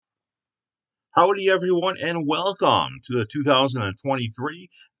Howdy, everyone, and welcome to the 2023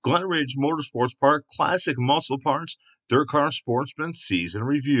 Glen Ridge Motorsports Park Classic Muscle Parts DIRTcar Sportsman Season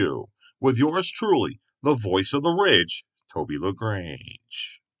Review with yours truly, the voice of the Ridge, Toby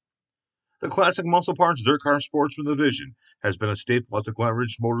LaGrange. The Classic Muscle Parts DIRTcar Sportsman Division has been a staple at the Glen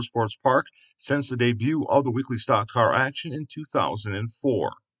Ridge Motorsports Park since the debut of the weekly stock car action in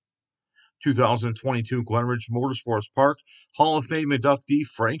 2004. 2022 Glen Ridge Motorsports Park Hall of Fame inductee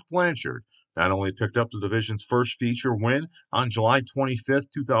Frank Blanchard not only picked up the division's first feature win on July 25th,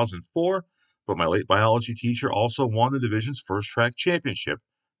 2004, but my late biology teacher also won the division's first track championship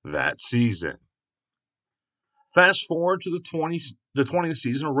that season. Fast forward to the 20th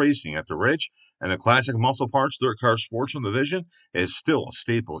season of racing at the Ridge, and the Classic Muscle Parts DIRTcar Sportsman Division is still a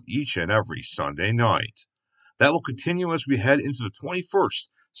staple each and every Sunday night. That will continue as we head into the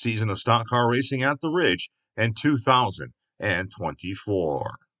 21st season of stock car racing at the Ridge in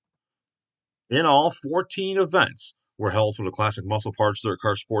 2024. In all, 14 events were held for the Classic Muscle Parts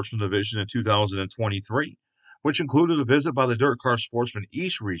DIRTcar Sportsman Division in 2023, which included a visit by the DIRTcar Sportsman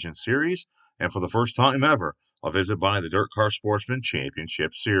East Region Series, and for the first time ever, a visit by the DIRTcar Sportsman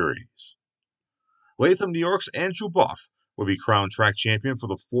Championship Series. Latham, New York's Andrew Buff will be crowned track champion for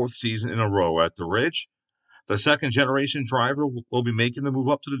the fourth season in a row at the Ridge. The second-generation driver will be making the move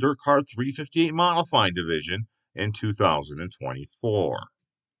up to the DIRTcar 358 Modified Division in 2024.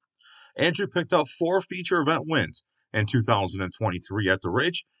 Andrew picked up 4 feature event wins in 2023 at the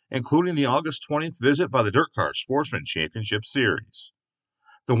Ridge, including the August 20th visit by the DIRTcar Sportsman Championship Series.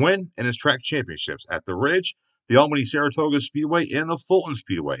 The win in his track championships at the Ridge, the Albany-Saratoga Speedway, and the Fulton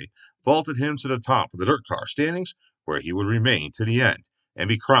Speedway vaulted him to the top of the DIRTcar standings, where he would remain to the end and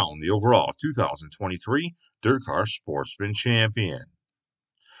be crowned the overall 2023 DIRTcar Sportsman Champion.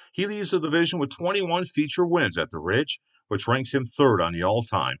 He leads the division with 21 feature wins at the Ridge, which ranks him third on the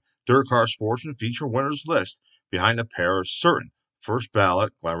all-time DIRTcar Sportsman feature winners list, behind a pair of certain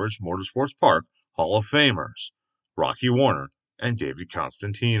first-ballot Glen Ridge Motorsports Park Hall of Famers, Rocky Warner and David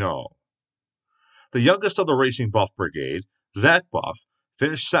Constantino. The youngest of the Racing Buff Brigade, Zach Buff,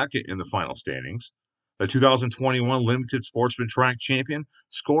 finished second in the final standings. The 2021 Limited Sportsman Track Champion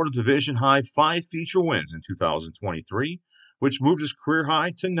scored a division-high 5 feature wins in 2023, which moved his career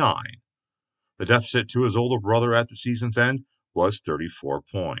high to 9. The deficit to his older brother at the season's end was 34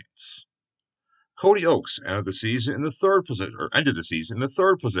 points. Cody Oakes ended the season in the third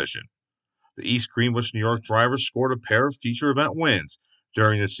position. The East Greenwich, New York driver scored a pair of feature event wins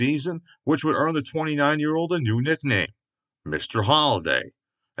during the season, which would earn the 29-year-old a new nickname, Mr. Holiday,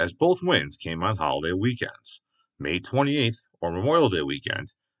 as both wins came on holiday weekends, May 28th, or Memorial Day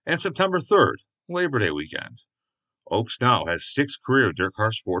weekend, and September 3rd, Labor Day weekend. Oakes now has 6 career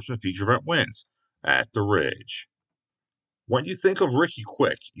DIRTcar Sportsman feature event wins at the Ridge. When you think of Ricky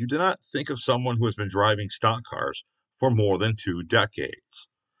Quick, you do not think of someone who has been driving stock cars for more than 2 decades.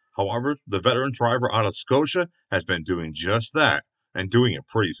 However, the veteran driver out of Scotia has been doing just that, and doing it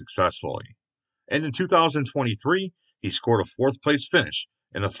pretty successfully. And in 2023, he scored a 4th-place finish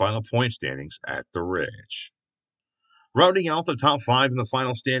in the final point standings at the Ridge. Rounding out the top 5 in the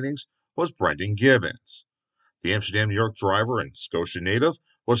final standings was Brendan Gibbons. The Amsterdam, New York driver and Scotia native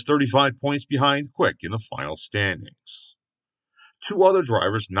was 35 points behind Quick in the final standings. 2 other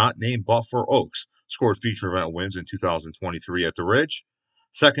drivers not named Buff or Oakes scored feature event wins in 2023 at the Ridge.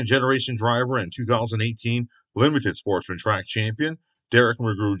 Second-generation driver and 2018 Limited Sportsman Track Champion Derek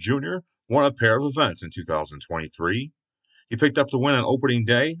McGrew Jr. won a pair of events in 2023. He picked up the win on opening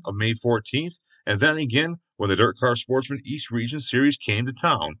day of May 14th, and then again when the DIRTcar Sportsman East Region Series came to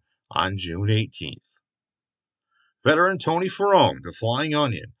town on June 18th. Veteran Tony Ferrone, the Flying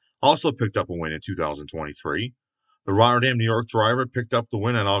Onion, also picked up a win in 2023. The Rotterdam, New York driver picked up the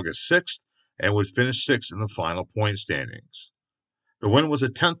win on August 6th and would finish 6th in the final point standings. The win was the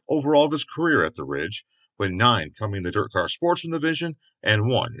 10th overall of his career at the Ridge, with 9 coming in the DIRTcar Sportsman Division and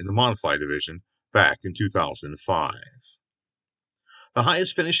 1 in the Modified Division back in 2005. The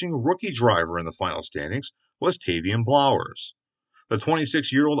highest finishing rookie driver in the final standings was Tavian Blowers. The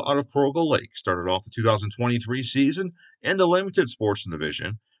 26-year-old out of Coroga Lake started off the 2023 season in the Limited Sportsman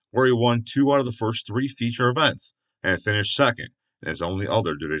Division, where he won 2 out of the first 3 feature events and finished second in his only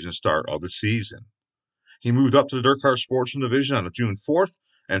other division start of the season. He moved up to the DIRTcar Sportsman Division on June 4th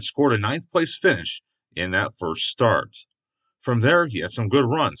and scored a 9th-place finish in that first start. From there, he had some good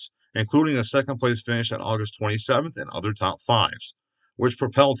runs, including a 2nd-place finish on August 27th and other top 5s, which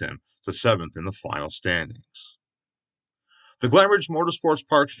propelled him to 7th in the final standings. The Glen Ridge Motorsports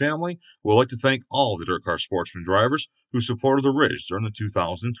Park family would like to thank all the DIRTcar Sportsman drivers who supported the Ridge during the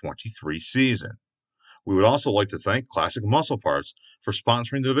 2023 season. We would also like to thank Classic Muscle Parts for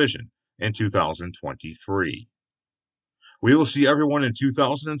sponsoring the division in 2023. We will see everyone in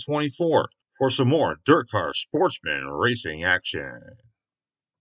 2024 for some more DIRTcar Sportsman racing action.